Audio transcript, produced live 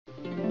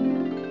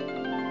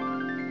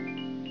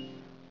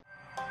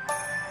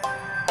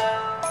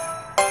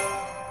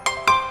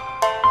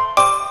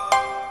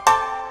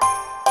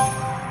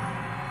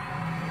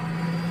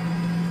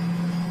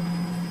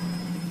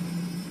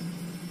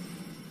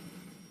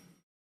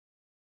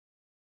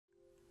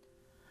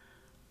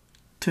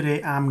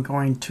Today I'm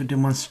going to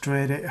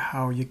demonstrate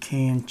how you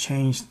can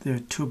change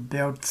the two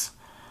belts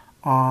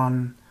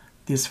on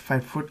this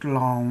 5-foot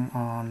long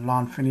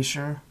lawn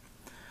finisher.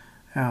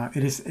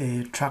 It is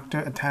a tractor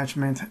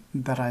attachment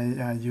that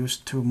I use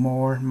to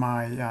mow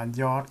my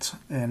yard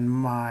and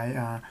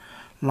my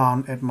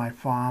lawn at my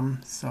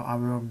farm. So I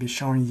will be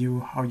showing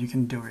you how you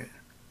can do it.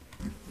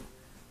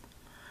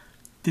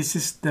 This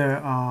is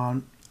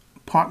the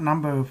part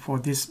number for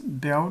this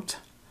belt.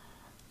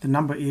 The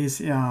number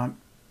is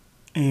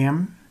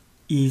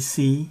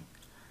M.E.C.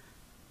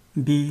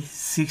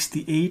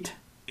 B68.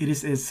 It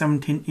is a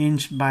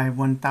 17-inch by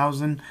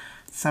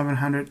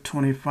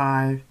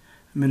 1,725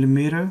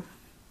 millimeter,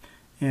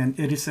 and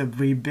it is a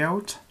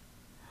V-belt.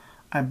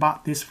 I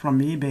bought this from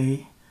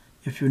eBay.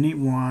 If you need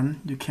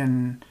one, you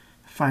can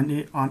find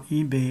it on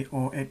eBay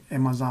or at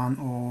Amazon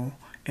or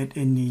at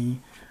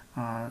any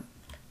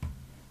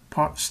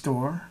part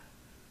store.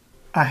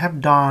 I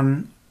have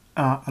done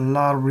a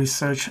lot of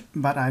research,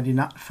 but I did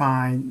not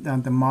find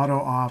the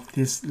model of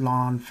this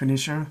lawn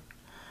finisher.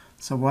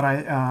 So what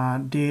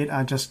I did,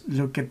 I just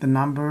look at the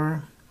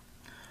number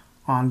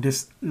on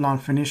this lawn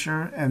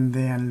finisher and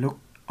then look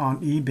on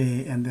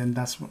eBay, and then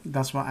that's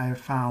why I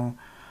found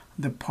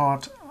the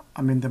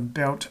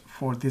belt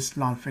for this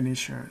lawn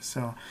finisher.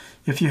 So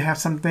if you have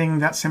something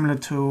that's similar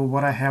to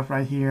what I have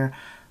right here,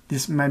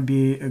 this might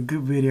be a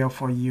good video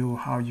for you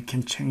how you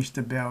can change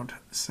the belt.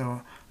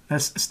 So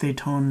let's stay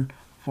tuned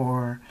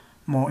for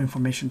more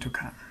information to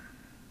come.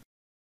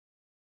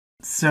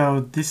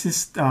 So this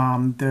is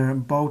the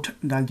bolt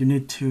that you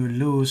need to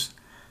lose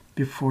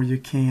before you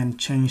can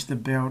change the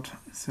belt.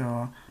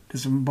 So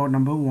this is bolt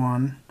number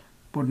 1,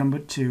 bolt number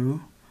 2,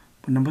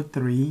 bolt number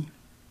 3,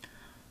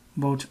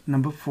 bolt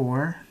number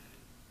 4,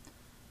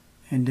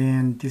 and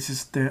then this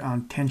is the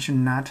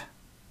tension nut,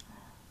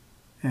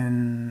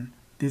 and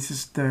this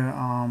is the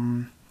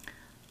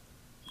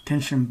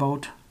tension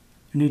bolt.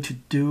 You need to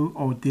do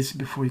all this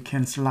before you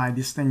can slide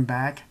this thing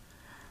back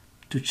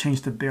to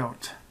change the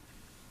belt.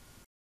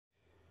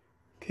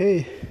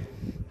 Okay,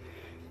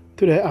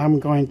 today I'm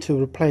going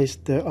to replace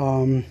the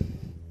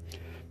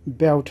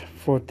belt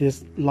for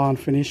this lawn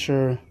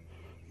finisher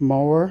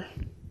mower,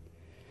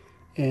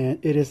 and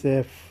it is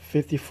a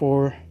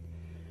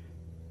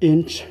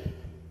 54-inch,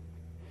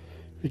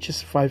 which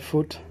is 5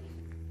 foot,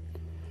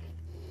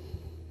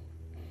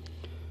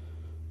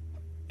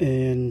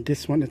 and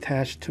this one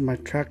attached to my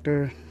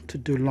tractor to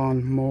do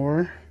lawn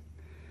mower,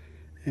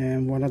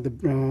 and one of the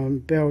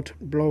belt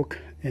broke,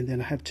 and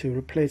then I have to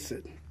replace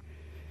it.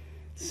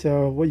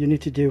 So what you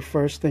need to do,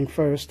 first thing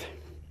first,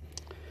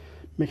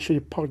 make sure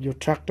you park your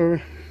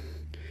tractor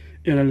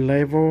in a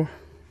level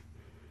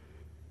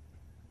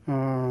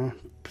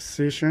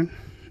position.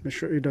 Make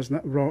sure it does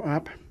not roll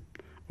up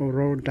or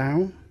roll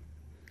down.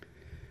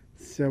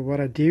 So what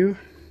I do,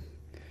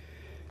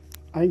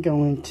 I'm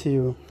going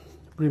to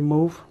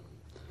remove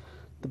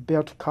the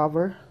belt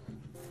cover.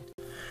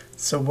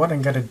 So what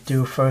I'm gonna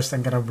do first,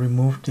 I'm gonna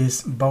remove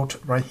this bolt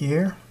right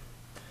here,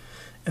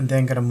 and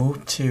then gonna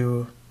move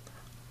to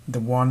the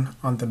one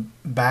on the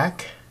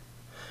back,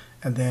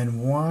 and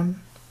then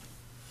one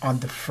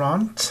on the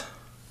front,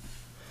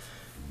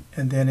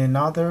 and then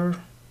another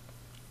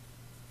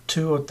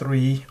 2 or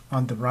 3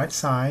 on the right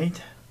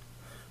side,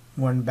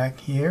 one back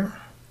here,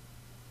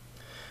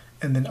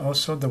 and then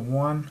also the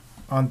one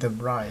on the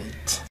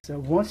right. So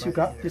once you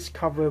got this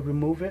cover,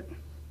 remove it,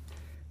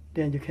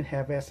 then you can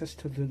have access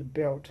to the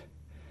belt.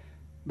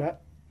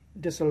 But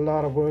there's a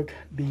lot of work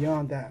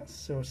beyond that,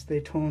 so stay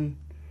tuned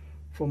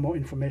for more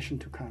information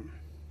to come.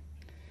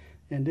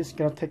 And this is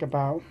gonna take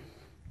about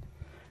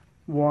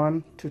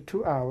 1 to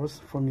 2 hours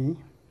for me.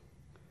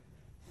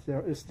 So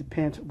it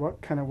depends what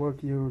kind of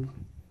work you've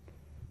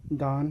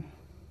done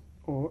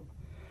or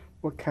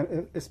what kind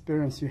of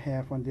experience you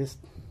have on this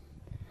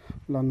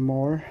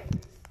lawnmower.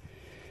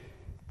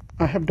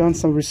 I have done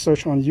some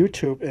research on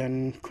YouTube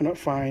and could not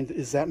find the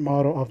exact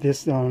model of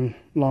this lawn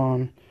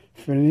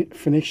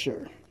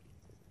finisher.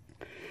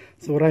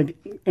 So what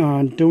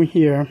I'm doing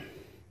here,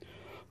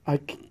 I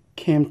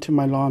came to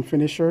my lawn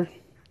finisher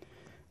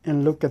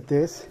and look at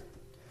this,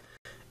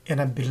 and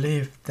I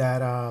believe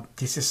that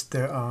this is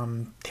the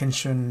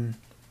tension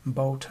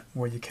bolt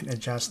where you can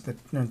adjust the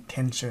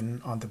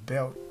tension on the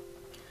belt.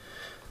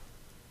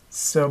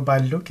 So by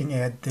looking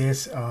at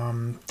this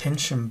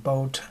tension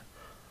bolt,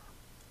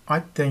 I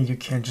think you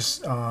can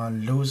just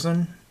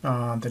loosen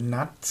the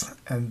nuts,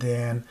 and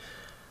then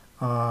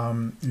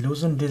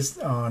loosen this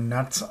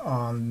nuts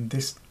on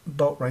this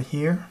bolt right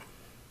here,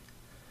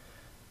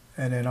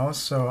 and then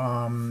also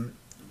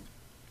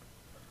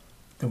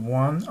the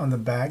one on the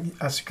back.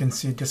 As you can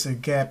see, there's a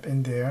gap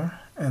in there,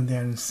 and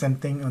then same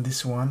thing on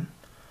this one.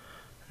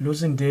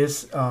 Losing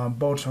this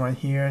bolt right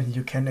here,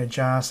 you can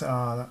adjust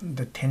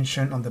the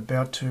tension on the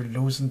belt to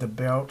loosen the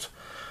belt,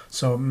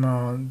 so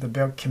the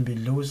belt can be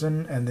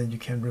loosened, and then you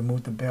can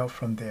remove the belt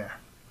from there.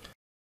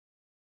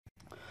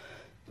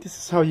 This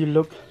is how you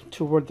look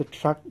toward the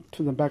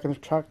back of the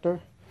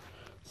tractor.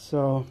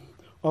 So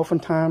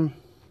oftentimes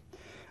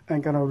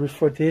I'm gonna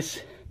refer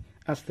this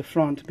as the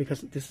front,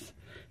 because this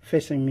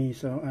facing me,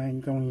 so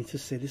I'm going to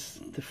say this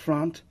the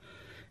front,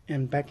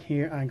 and back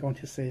here I'm going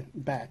to say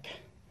back.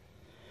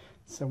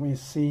 So when you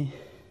see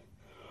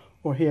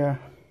or hear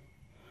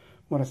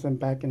what I said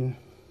back and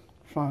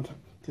front,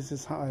 this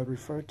is how I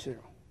refer to.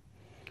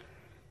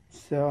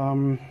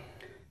 So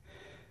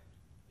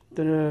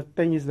the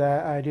thing is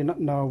that I did not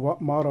know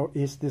what model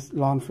is this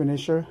lawn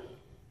finisher,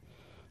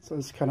 so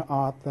it's kind of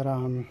odd that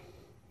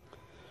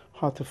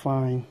hard to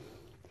find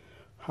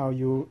how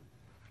you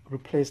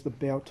replace the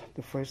belt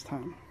the first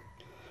time.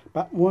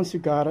 But once you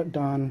got it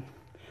done,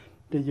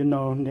 then you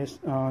know next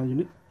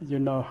you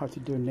know how to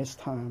do it next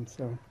time.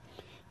 So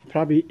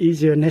probably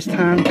easier next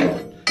time,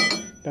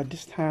 but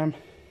this time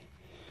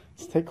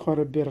it's take quite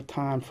a bit of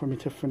time for me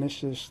to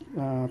finish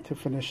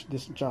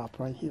this job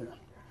right here.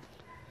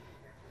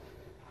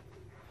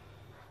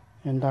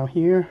 And down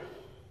here,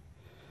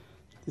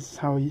 this is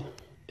how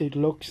it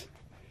looks.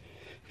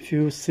 If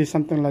you see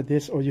something like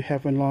this, or you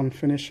have a lawn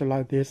finisher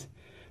like this,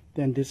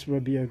 then this will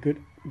be a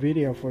good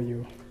video for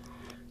you.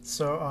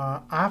 So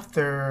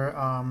after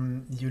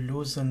you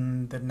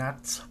loosen the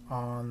nuts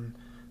on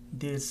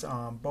these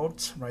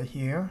bolts right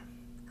here,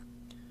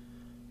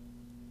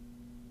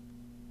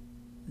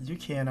 you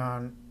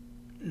can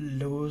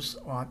loose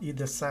on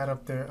either side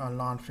of the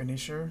lawn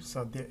finisher.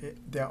 So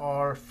there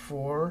are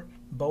 4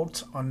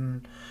 bolts,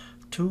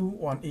 2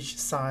 on each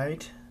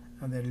side,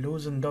 and then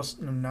loosen those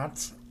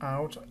nuts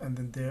out, and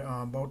then the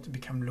bolt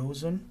become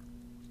loosened.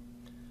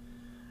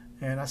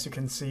 And as you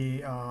can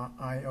see,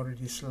 I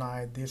already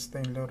slide this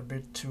thing a little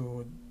bit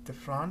to the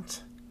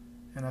front,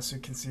 and as you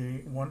can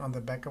see, one on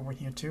the back over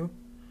here too.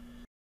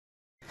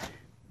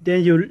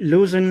 Then you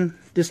loosen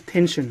this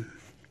tension,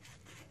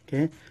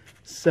 okay,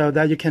 so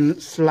that you can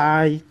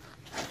slide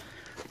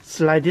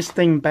this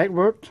thing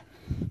backward,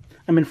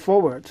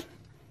 forward.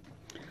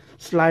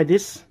 Slide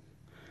this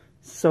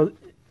so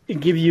it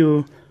gives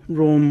you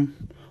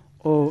room,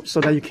 or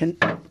so that you can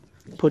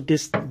put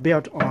this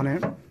belt on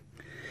it.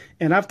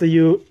 And after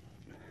you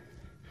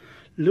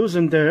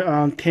loosen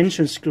the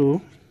tension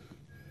screw,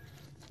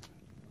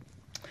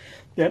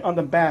 then on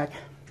the back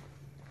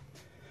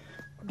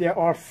there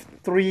are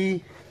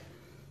 3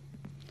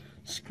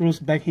 screws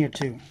back here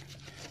too.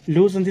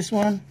 Loosen this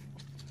one,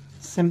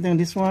 same thing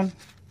this one,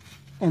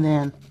 and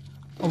then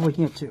over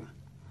here too.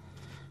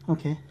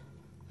 Okay,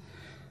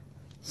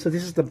 so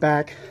this is the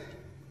back.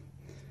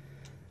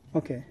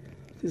 Okay,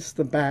 this is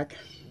the back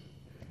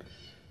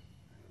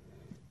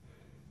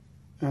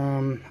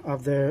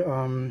of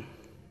the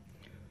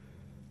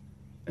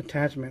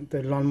attachment,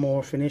 the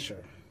lawnmower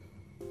finisher.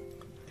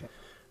 Okay.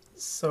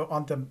 So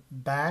on the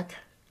back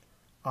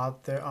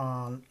of the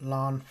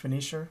lawn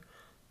finisher,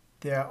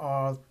 there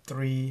are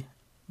 3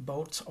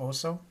 bolts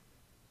also.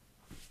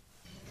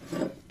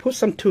 Put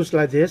some tools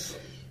like this,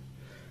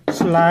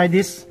 slide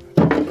this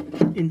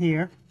in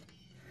here,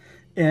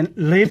 and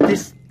lift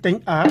this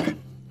thing up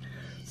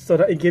so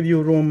that it gives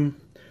you room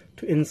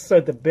to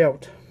insert the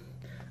belt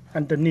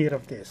underneath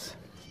of this.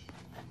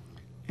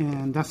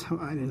 And that's how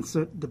I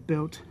insert the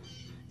belt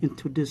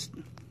into this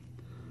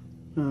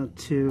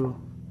 2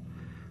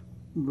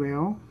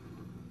 rail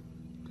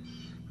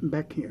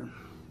back here.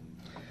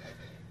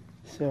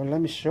 So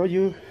let me show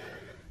you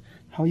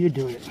how you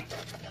do it.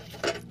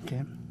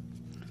 Okay.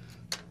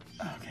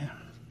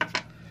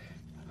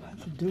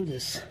 How to do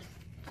this?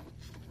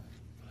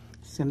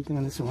 Same thing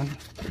on this one.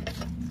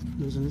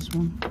 Loosen this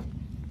one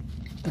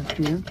back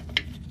here.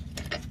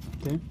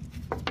 Okay.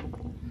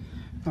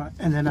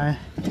 And then I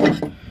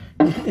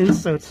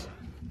insert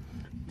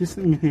this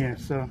in here.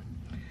 So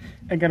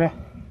I gotta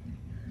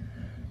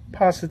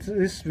pause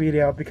this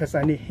video because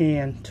I need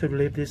hand to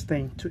lift this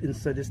thing, to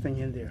insert this thing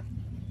in there.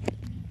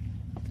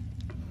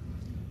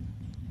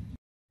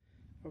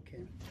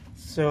 Okay,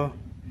 so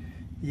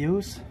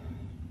use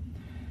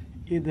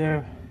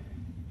either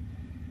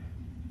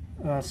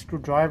a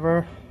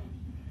screwdriver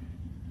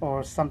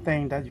or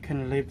something that you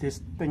can lift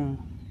this thing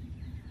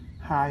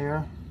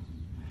higher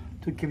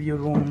to give you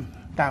room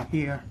down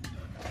here,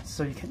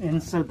 so you can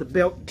insert the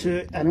belt to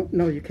it. I don't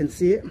know if you can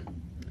see it,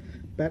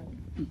 but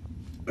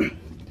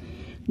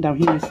down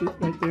here, you see it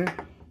right there,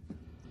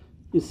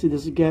 you see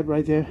this gap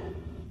right there.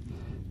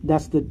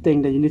 That's the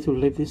thing that you need to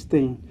lift this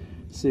thing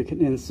so you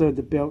can insert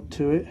the belt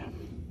to it.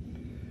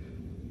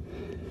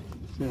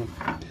 So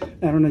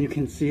I don't know if you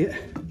can see it,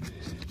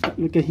 but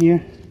look at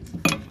here,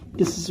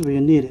 this is where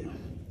you need it.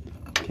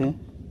 Okay,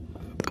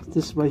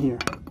 this right here,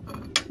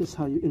 this is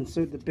how you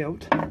insert the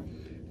belt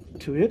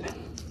to it.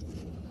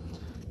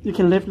 You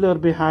can lift a little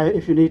bit higher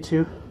if you need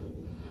to,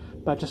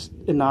 but just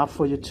enough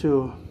for you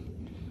to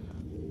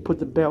put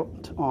the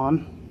belt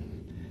on.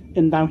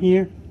 And down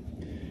here,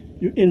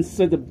 you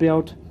insert the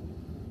belt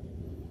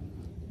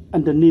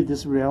underneath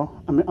this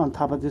rail, on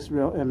top of this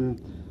rail,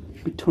 and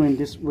between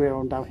this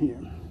rail down here.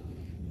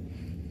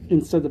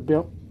 Insert the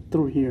belt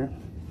through here.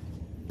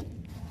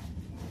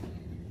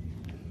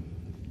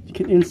 You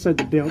can insert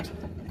the belt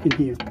in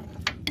here,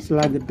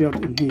 slide the belt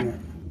in here,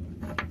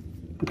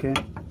 okay,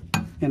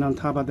 and on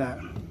top of that,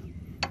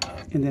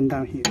 and then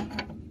down here,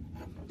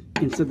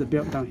 insert the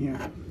belt down here.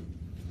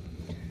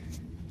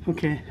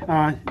 Okay,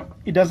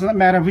 it doesn't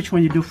matter which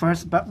one you do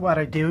first, but what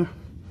I do,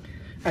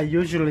 I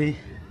usually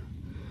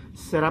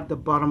set up the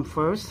bottom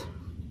first,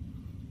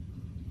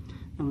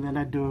 and then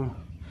I do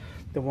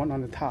the one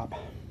on the top.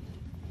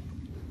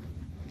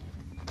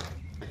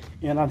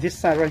 And on this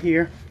side right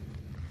here,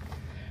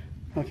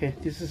 okay,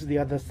 this is the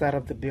other side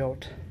of the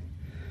belt.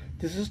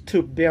 This is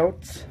two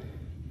belts,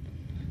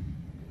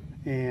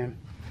 and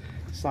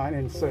so I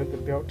insert the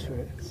belt to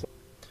it. So.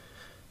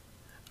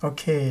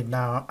 Okay,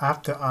 now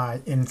after I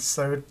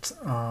insert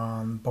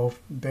both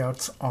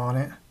belts on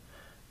it,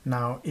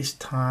 now it's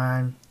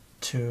time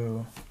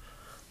to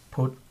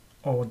put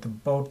all the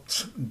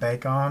bolts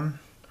back on.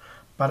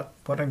 But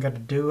what I'm gonna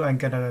do, I'm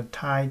gonna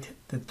tighten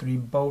the 3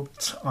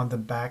 bolts on the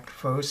back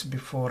first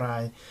before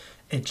I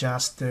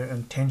adjust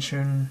the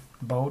tension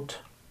bolt.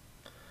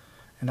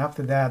 And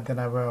after that, then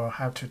I will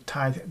have to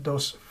tighten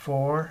those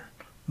 4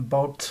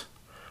 bolts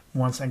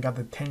once I got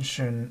the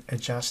tension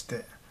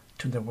adjusted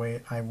to the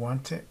way I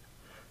want it.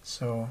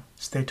 So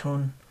stay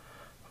tuned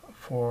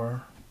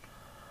for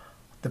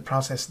the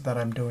process that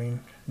I'm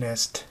doing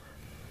next.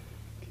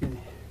 Okay,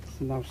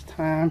 so now it's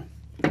time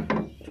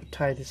to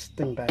tie this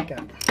thing back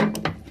up.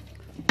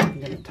 I'm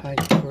going to tie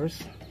it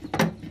first.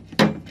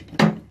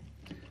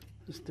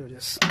 Let's do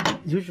this.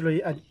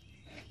 Usually I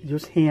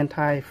use hand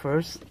tie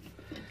first,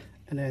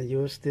 and then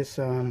use this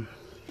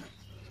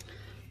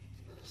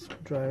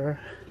screwdriver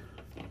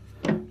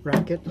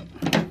racket,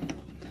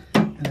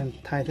 and then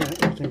tighten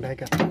everything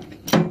back up. Okay.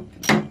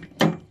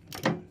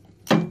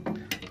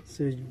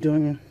 So you're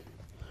doing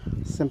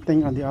same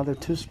thing on the other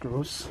 2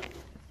 screws.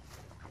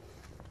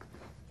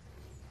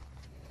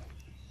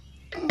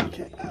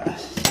 Okay.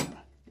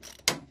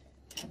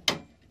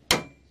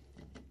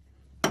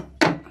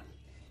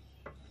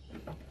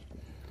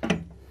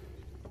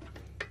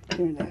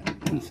 Doing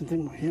that, and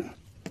something more here.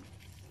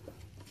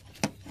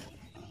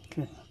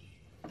 Okay.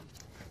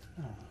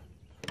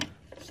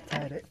 Just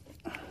tight it.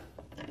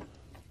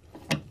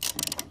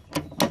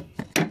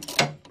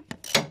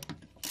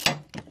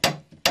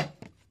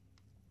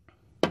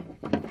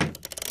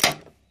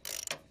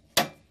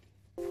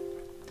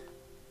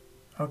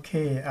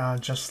 Okay,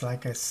 just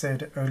like I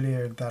said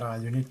earlier,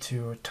 that you need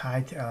to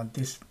tighten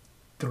these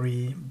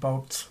 3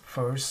 bolts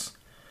first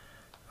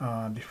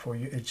before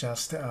you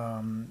adjust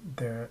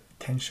the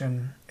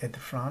tension at the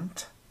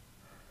front.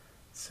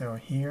 So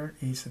here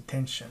is the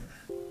tension.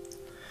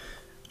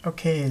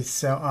 Okay,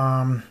 so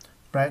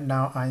right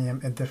now I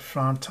am at the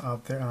front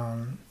of the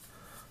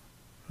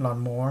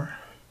lawnmower.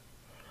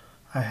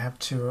 I have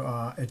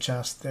to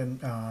adjust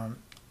the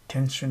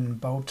tension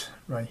bolt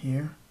right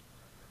here.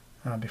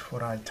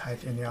 Before I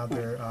tighten any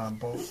other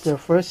bolts. So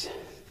first,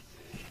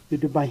 you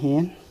do by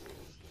hand.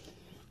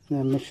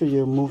 Then make sure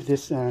you move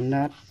this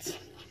nut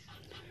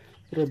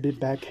a little bit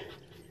back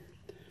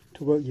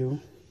toward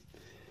you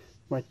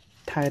by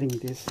tightening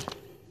this.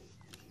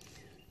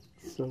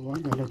 So what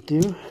I'm gonna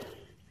do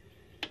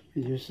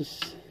is use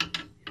this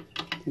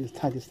and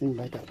tie this thing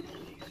back up.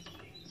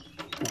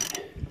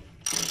 Right.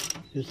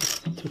 Use this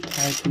to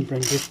tighten and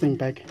bring this thing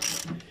back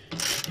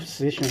to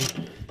position.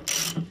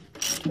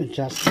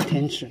 Adjust the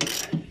tension.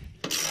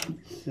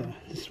 So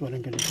this is what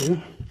I'm going to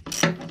do.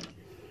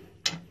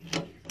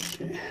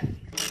 Okay.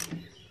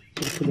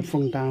 Put the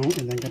phone down,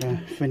 and I'm going to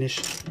finish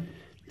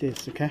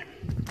this. Okay.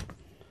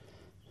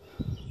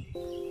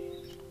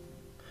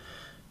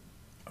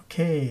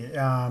 Okay.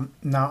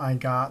 Now I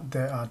got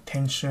the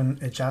tension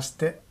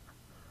adjusted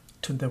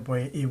to the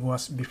way it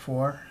was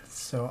before,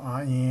 so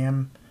I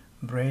am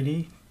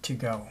ready to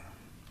go.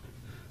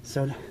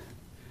 So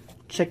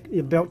check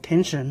your belt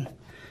tension.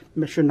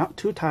 Make sure not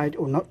too tight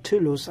or not too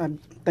loose. I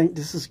think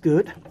this is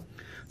good,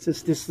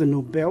 since this is the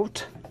new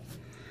belt.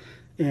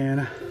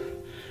 And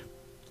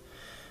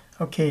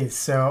okay,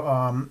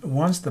 so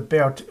once the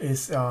belt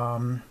is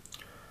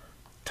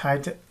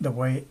tight the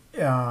way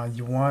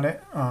you want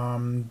it,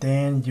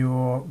 then you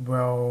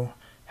will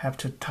have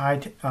to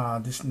tighten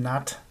this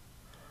nut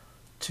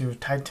to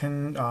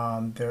tighten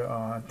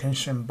the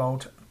tension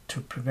bolt to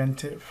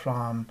prevent it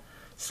from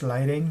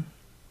sliding.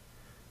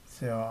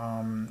 So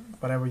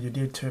whatever you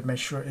did to make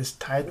sure it's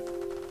tight.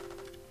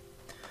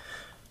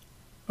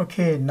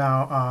 Okay,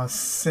 now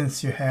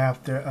since you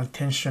have the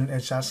tension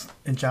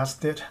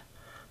adjusted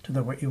to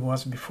the way it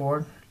was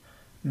before,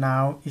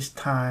 now it's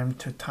time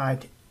to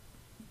tighten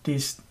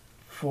these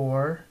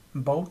 4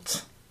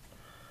 bolts,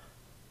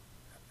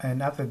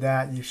 and after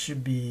that you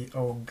should be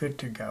all good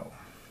to go.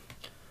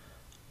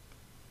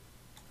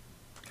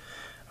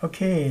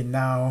 Okay,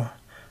 now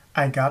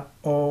I got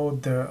all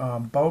the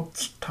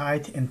bolts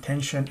tight and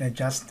tension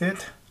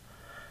adjusted,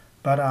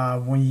 but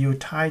when you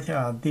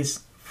tighten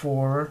these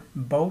 4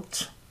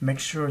 bolts, make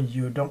sure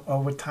you don't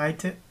over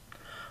tighten it,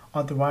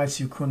 otherwise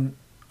you could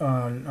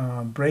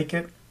break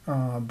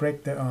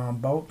the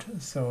bolt,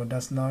 so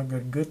that's not a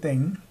good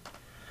thing.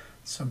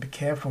 So be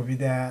careful with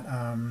that.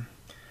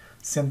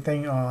 Same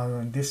thing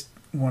on this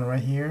one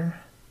right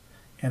here,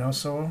 and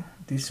also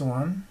this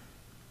one,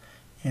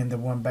 and the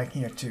one back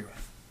here too.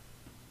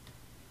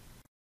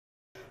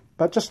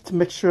 But just to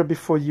make sure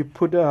before you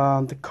put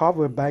the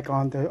cover back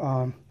on,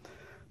 the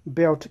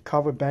belt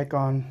cover back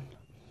on,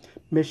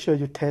 make sure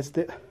you test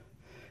it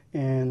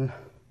and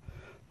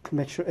to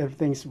make sure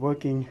everything's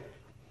working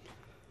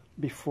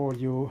before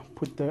you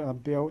put the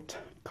belt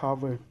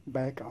cover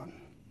back on.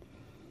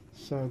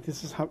 So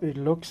this is how it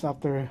looks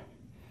after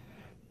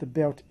the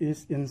belt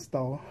is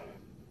installed.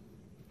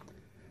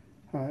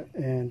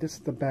 And this is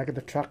the back of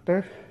the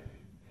tractor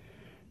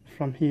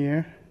from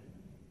here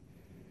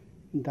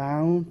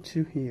down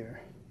to here.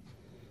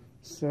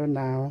 So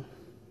now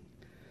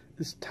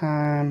it's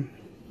time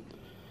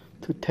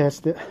to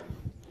test it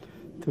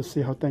to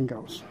see how things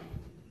goes.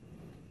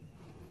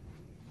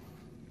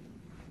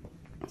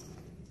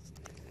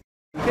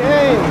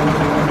 Okay,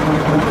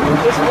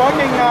 it's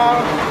working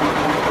now.